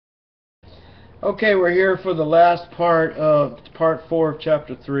Okay, we're here for the last part of part 4 of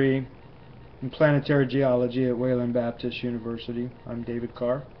chapter 3 in Planetary Geology at Wayland Baptist University. I'm David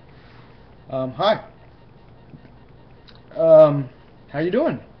Carr. Hi. How you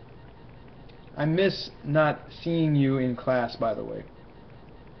doing? I miss not seeing you in class, by the way.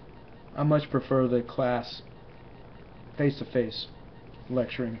 I much prefer the class face-to-face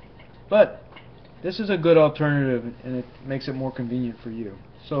lecturing. But this is a good alternative, and it makes it more convenient for you.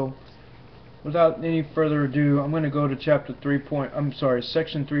 So, without any further ado, I'm going to go to section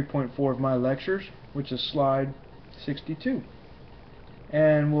 3.4 of my lectures, which is slide 62.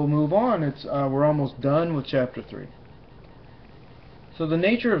 And we'll move on. We're almost done with chapter 3. So the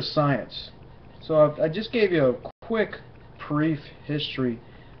nature of science. So I just gave you a quick, brief history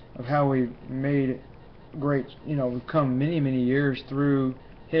of how we made we've come many years through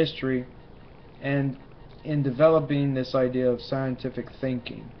history and in developing this idea of scientific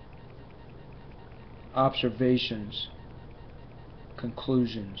thinking, observations,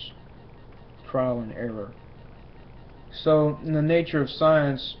 conclusions, trial and error. So in the nature of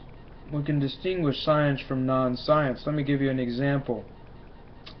science, we can distinguish science from non-science. Let me give you an example.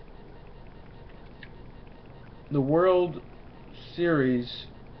 The World Series,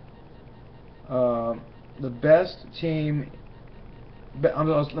 the best team,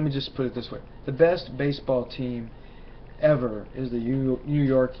 let me just put it this way, the best baseball team ever is the New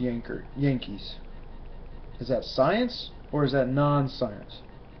York Yankees. Is that science or is that non-science?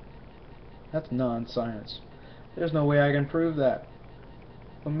 That's non-science. There's no way I can prove that.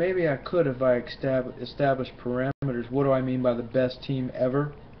 Well, maybe I could if I establish parameters. What do I mean by the best team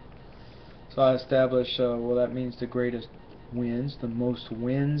ever? So I establish, well, that means the greatest wins, the most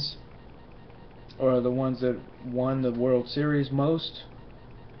wins, or the ones that won the World Series most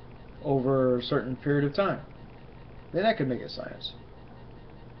over a certain period of time. Then I could make it science.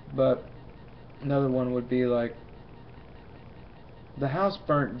 But another one would be like, the house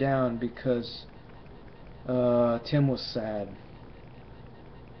burnt down because Tim was sad.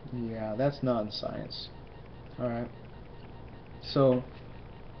 Yeah, that's non-science. Alright. So,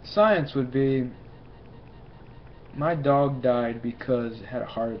 science would be, my dog died because it had a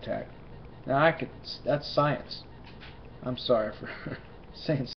heart attack. Now that's science. I'm sorry for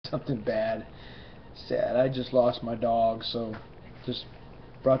saying something bad. Sad. I just lost my dog, so just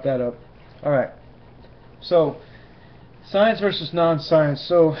brought that up. Alright. So, science versus non-science.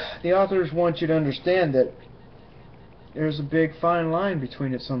 So, the authors want you to understand that there's a big fine line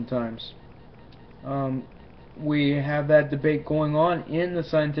between it sometimes. We have that debate going on in the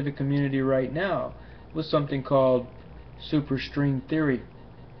scientific community right now with something called superstring theory.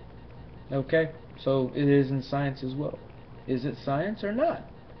 Okay? So, it is in science as well. Is it science or not?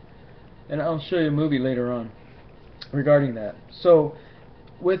 And I'll show you a movie later on regarding that. So,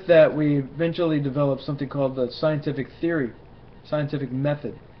 with that, we eventually developed something called the scientific theory, scientific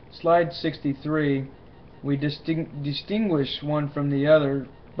method. Slide 63, we distinguish one from the other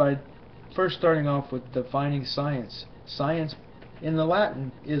by first starting off with defining science. Science, in the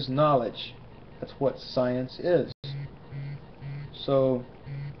Latin, is knowledge. That's what science is. So,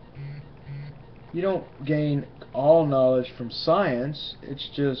 you don't gain all knowledge from science. It's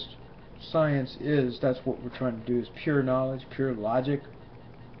just science is. That's what we're trying to do, is pure knowledge, pure logic.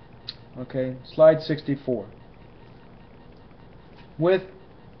 Okay, slide 64. With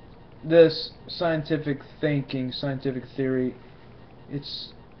this scientific thinking, scientific theory,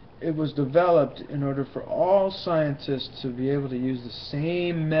 it was developed in order for all scientists to be able to use the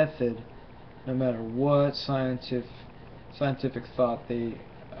same method no matter what scientific thought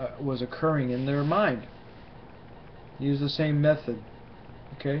was occurring in their mind. Use the same method.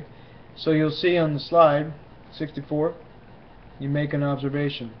 Okay, so you'll see on the slide 64, you make an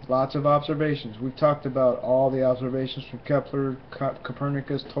observation. Lots of observations. We've talked about all the observations from Kepler,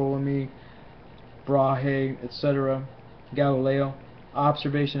 Copernicus, Ptolemy, Brahe, etc., Galileo.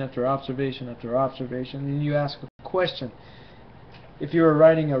 Observation after observation after observation. And you ask a question. If you were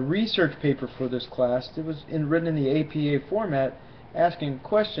writing a research paper for this class, it was written in the APA format. Asking a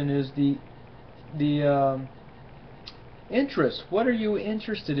question is the interest. What are you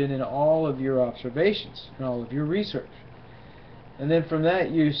interested in all of your observations, in all of your research? And then from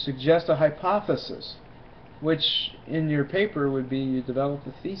that you suggest a hypothesis, which in your paper would be you develop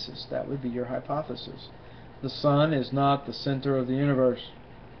a thesis. That would be your hypothesis. The sun is not the center of the universe.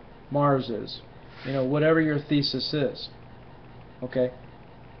 Mars is. You know, whatever your thesis is. Okay?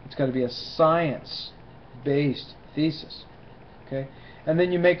 It's got to be a science-based thesis. Okay? And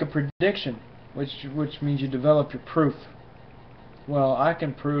then you make a prediction, which means you develop your proof. Well, I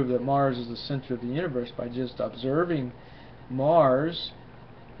can prove that Mars is the center of the universe by just observing Mars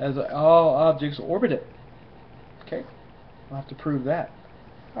as all objects orbit it. Okay? We'll have to prove that.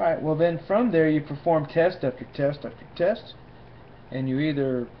 Alright, well then from there you perform test after test after test, and you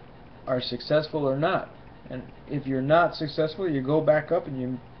either are successful or not. And if you're not successful, you go back up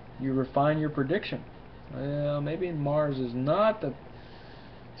and you refine your prediction. Well, maybe Mars is not the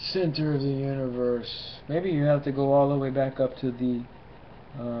center of the universe. Maybe you have to go all the way back up to the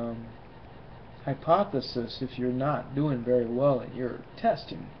hypothesis if you're not doing very well at your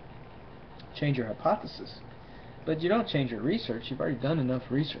testing. Change your hypothesis. But you don't change your research. You've already done enough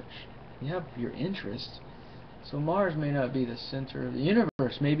research. You have your interest. So Mars may not be the center of the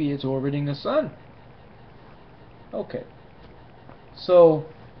universe. Maybe it's orbiting the sun. Okay. So,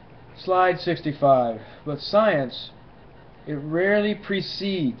 slide 65. But science, it rarely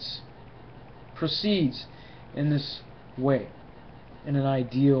proceeds in this way, in an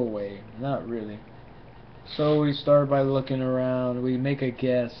ideal way. Not really. So we start by looking around. We make a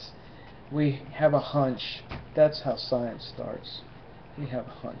guess. We have a hunch. That's how science starts. We have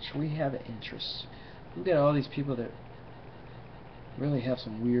a hunch. We have an interest. Look at all these people that really have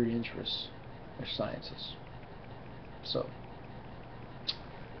some weird interests. They're scientists. So,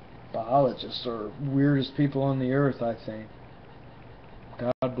 biologists are weirdest people on the earth, I think.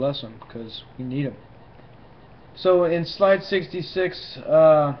 God bless them, because we need them. So, in slide 66, we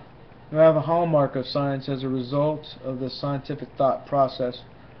have a hallmark of science as a result of the scientific thought process.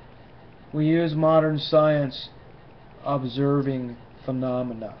 We use modern science observing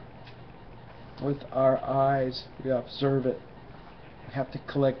phenomena. With our eyes, we observe it. We have to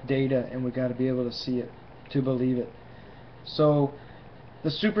collect data, and we got to be able to see it to believe it. So the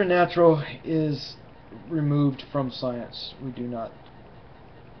supernatural is removed from science. We do not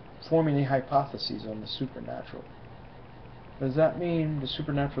form any hypotheses on the supernatural. Does that mean the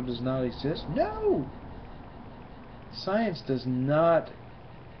supernatural does not exist? No! Science does not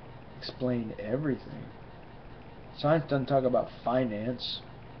explain everything. Science doesn't talk about finance.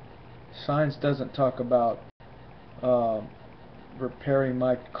 Science doesn't talk about repairing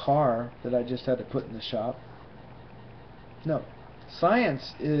my car that I just had to put in the shop. No.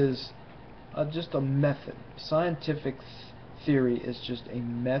 Science is just a method. Scientific theory is just a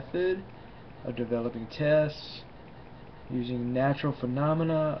method of developing tests, using natural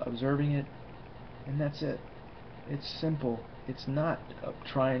phenomena, observing it, and that's it. It's simple. It's not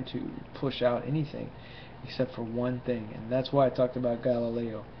trying to push out anything except for one thing, and that's why I talked about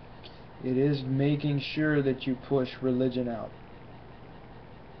Galileo. It is making sure that you push religion out.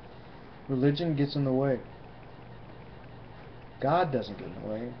 Religion gets in the way. God doesn't get in the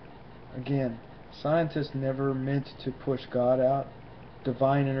way. Again, scientists never meant to push God out.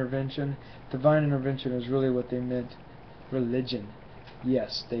 Divine intervention. Divine intervention is really what they meant. Religion.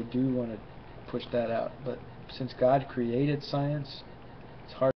 Yes, they do want to push that out, but since God created science,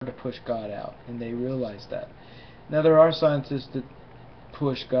 it's hard to push God out, and they realize that. Now there are scientists that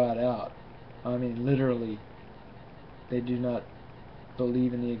push God out. I mean, literally, they do not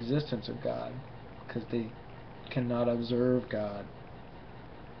believe in the existence of God because they cannot observe God,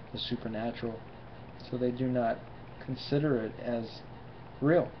 the supernatural, so they do not consider it as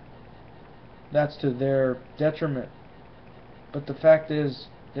real. That's to their detriment. But the fact is,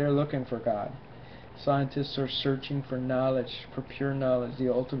 they're looking for God. Scientists are searching for knowledge, for pure knowledge,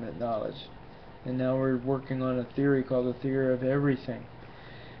 the ultimate knowledge. And now we're working on a theory called the theory of everything.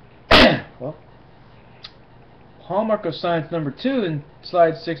 Well, hallmark of science number 2 in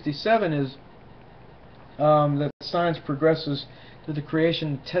slide 67 is that science progresses to the creation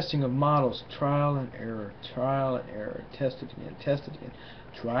and testing of models. Trial and error, test it again,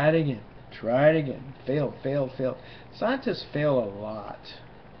 try it again, fail. Scientists fail a lot,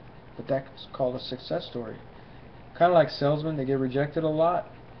 but that's called a success story. Kind of like salesmen, they get rejected a lot.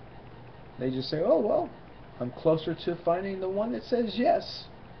 They just say, oh well, I'm closer to finding the one that says yes.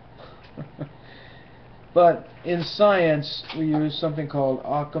 But in science, we use something called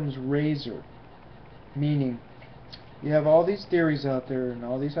Occam's razor, meaning you have all these theories out there and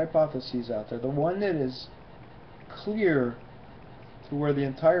all these hypotheses out there. The one that is clear to where the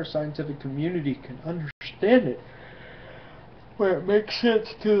entire scientific community can understand it, where it makes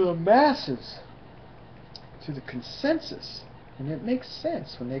sense to the masses, to the consensus, and it makes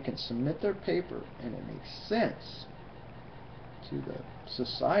sense when they can submit their paper and it makes sense to the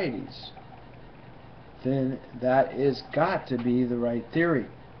societies, then that is got to be the right theory,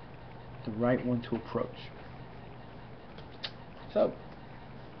 the right one to approach. So,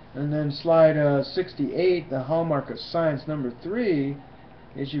 and then slide 68, the hallmark of science number 3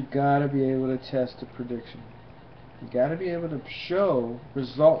 is you've got to be able to test a prediction. You've got to be able to show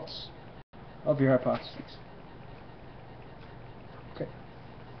results of your hypotheses. Okay.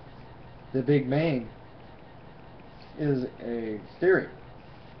 the Big Bang is a theory.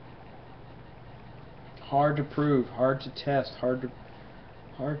 Hard to prove, hard to test, hard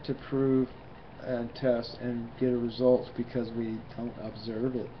to prove and test and get results because we don't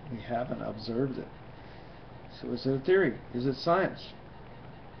observe it. We haven't observed it. So is it a theory? Is it science?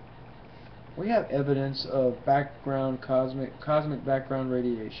 We have evidence of background cosmic background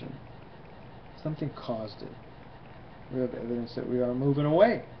radiation. Something caused it. We have evidence that we are moving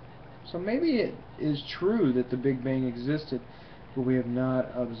away. So maybe it is true that the Big Bang existed, but we have not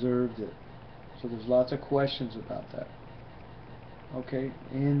observed it. So there's lots of questions about that. Okay,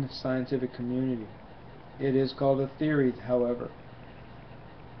 in the scientific community. It is called a theory, however.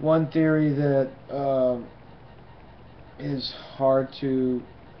 One theory that is hard to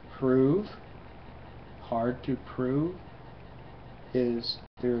prove is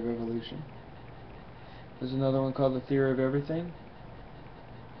theory of evolution. There's another one called the theory of everything.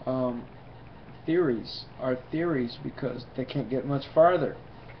 Theories are theories because they can't get much farther.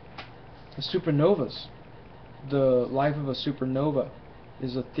 The supernovas, the life of a supernova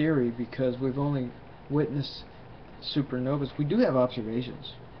is a theory because we've only witnessed supernovas. We do have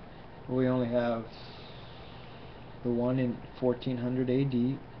observations. We only have the one in 1400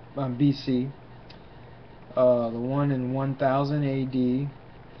 AD, BC, the one in 1000 AD, the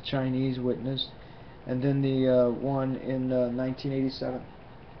Chinese witnessed, and then the one in 1987.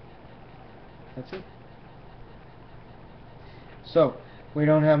 That's it. So, we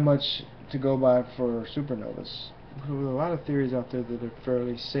don't have much to go by for supernovas. There are a lot of theories out there that are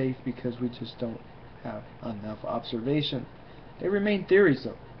fairly safe because we just don't have enough observation. They remain theories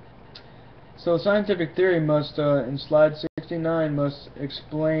though. So scientific theory must, in slide 69, must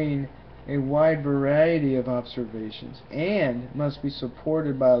explain a wide variety of observations and must be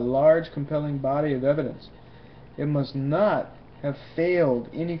supported by a large compelling body of evidence. It must not have failed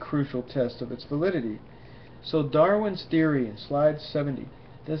any crucial test of its validity. So Darwin's theory in slide 70,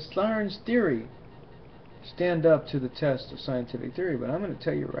 does Darwin's theory stand up to the test of scientific theory? But I'm going to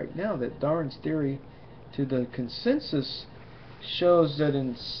tell you right now that Darwin's theory to the consensus shows that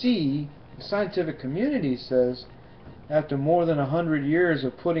in C, the scientific community says, after more than 100 years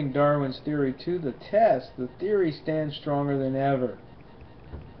of putting Darwin's theory to the test, the theory stands stronger than ever,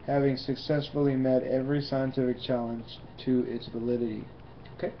 having successfully met every scientific challenge to its validity.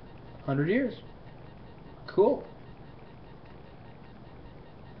 Okay, 100 years. Cool.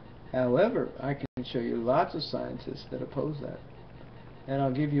 However, I can show you lots of scientists that oppose that. And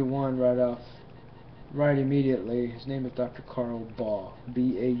I'll give you one right immediately. His name is Dr. Carl Baugh,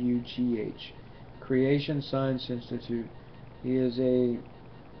 B-A-U-G-H, Creation Science Institute. He is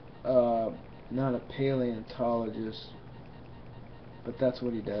not a paleontologist, but that's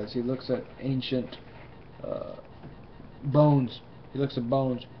what he does. He looks at ancient bones. He looks at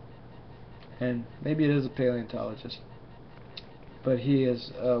bones. And maybe it is a paleontologist. But he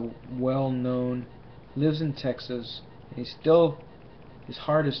is well known, lives in Texas. His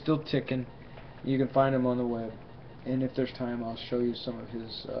heart is still ticking. You can find him on the web. And if there's time, I'll show you some of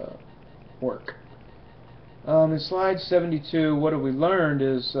his work. In slide 72, what have we learned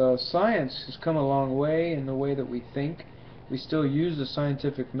is science has come a long way in the way that we think. We still use the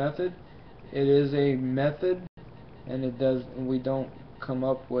scientific method. It is a method, and we don't come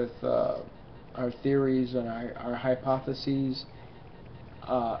up with our theories and our hypotheses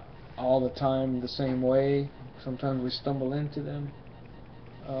all the time the same way. Sometimes we stumble into them.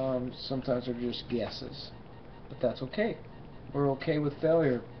 Sometimes they're just guesses. But that's okay. We're okay with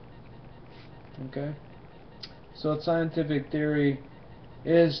failure. Okay? So scientific theory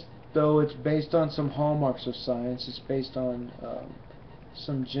is, though it's based on some hallmarks of science, it's based on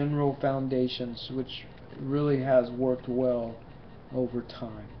some general foundations, which really has worked well over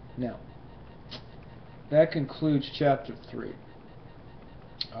time. Now, that concludes chapter 3.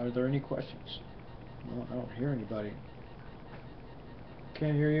 Are there any questions? No, I don't hear anybody.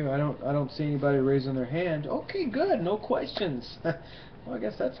 Can't hear you. I don't see anybody raising their hand. Okay, good. No questions. Well, I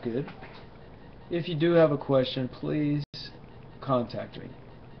guess that's good. If you do have a question, please contact me.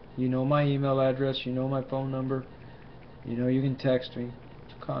 You know my email address. You know my phone number. You know you can text me.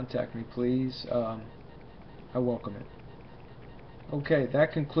 Contact me, please. I welcome it. Okay,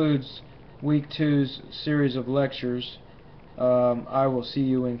 that concludes week 2's series of lectures. I will see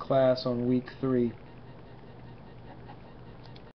you in class on week 3.